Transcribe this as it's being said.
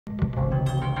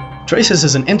Traces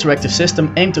is an interactive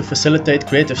system aimed to facilitate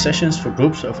creative sessions for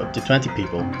groups of up to 20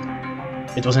 people.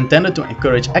 It was intended to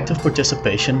encourage active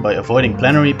participation by avoiding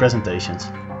plenary presentations.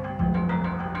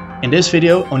 In this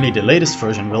video, only the latest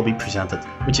version will be presented,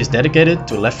 which is dedicated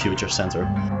to Left Future Center.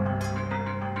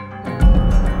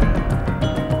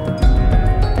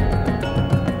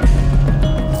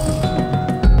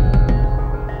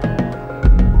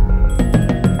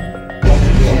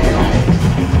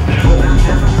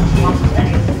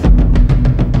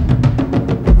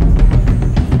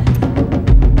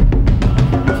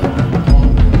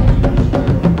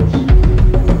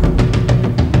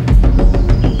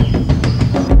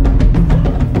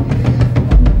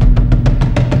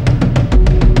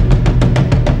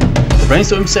 The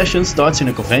brainstorming session starts in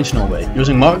a conventional way.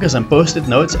 Using markers and post-it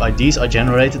notes, ideas are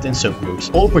generated in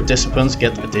subgroups. All participants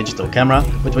get a digital camera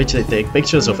with which they take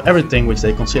pictures of everything which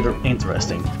they consider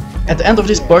interesting. At the end of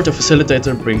this part, the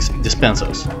facilitator brings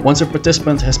dispensers. Once a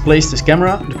participant has placed his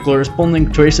camera, the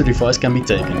corresponding tracer device can be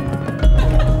taken.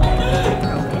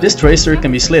 This tracer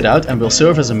can be slid out and will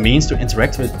serve as a means to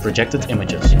interact with projected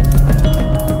images.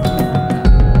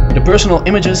 The personal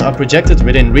images are projected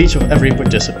within reach of every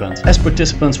participant. As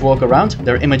participants walk around,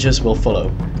 their images will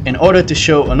follow. In order to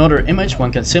show another image,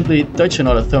 one can simply touch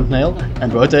another thumbnail,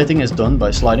 and rotating is done by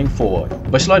sliding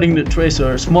forward. By sliding the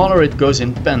tracer smaller, it goes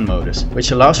in pen modus,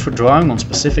 which allows for drawing on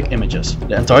specific images.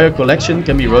 The entire collection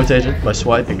can be rotated by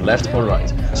swiping left or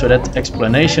right, so that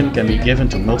explanation can be given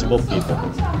to multiple people.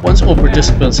 Once all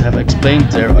participants have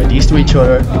explained their ideas to each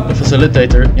other, the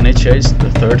facilitator initiates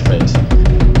the third phase.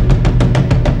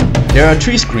 There are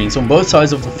 3 screens on both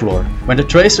sides of the floor. When the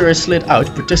tracer is slid out,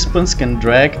 participants can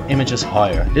drag images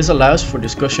higher. This allows for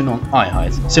discussion on eye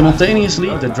height. Simultaneously,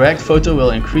 the dragged photo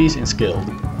will increase in scale.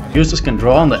 Users can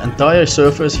draw on the entire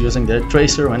surface using the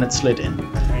tracer when it's slid in.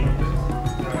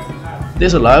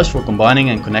 This allows for combining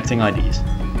and connecting ideas.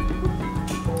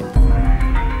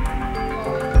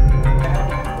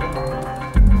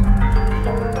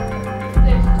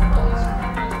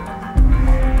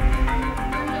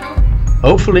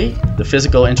 Hopefully, the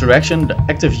physical interaction, the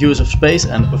active use of space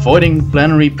and avoiding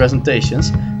plenary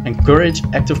presentations encourage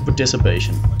active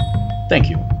participation. Thank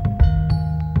you.